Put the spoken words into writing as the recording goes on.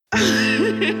D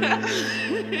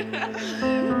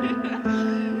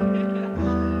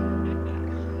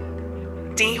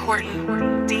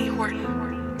Horton, D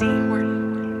Horton, D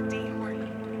Horton, D Horton.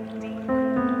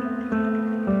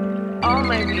 All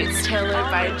my beats tailored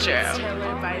by Joe.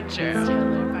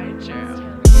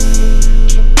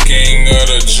 King of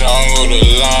the jungle, the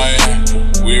lion,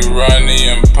 we run the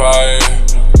empire.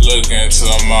 Look into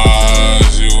my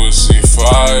eyes, you will see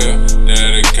fire.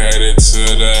 Dedicated to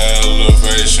the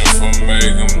elevation for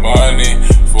making money.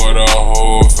 For the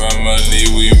whole family,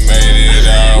 we made it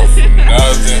out from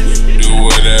nothing. Do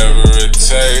whatever it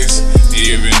takes,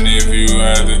 even if you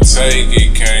had to take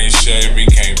it. Can't shake me,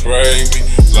 can't break me.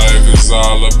 Life is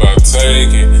all about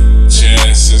taking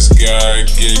chances. God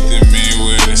gifted me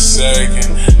with a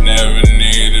second. Never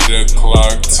needed a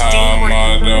clock, time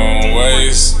I don't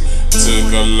waste.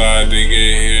 Took a lot to get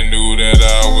here, knew that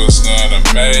I was gonna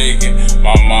make it.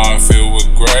 My mind filled with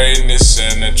greatness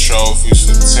and the trophies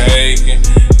for taking.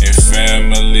 In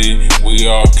family, we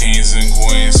all kings and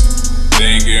queens.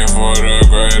 Thinking for the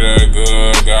greater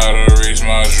good, gotta reach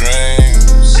my dreams.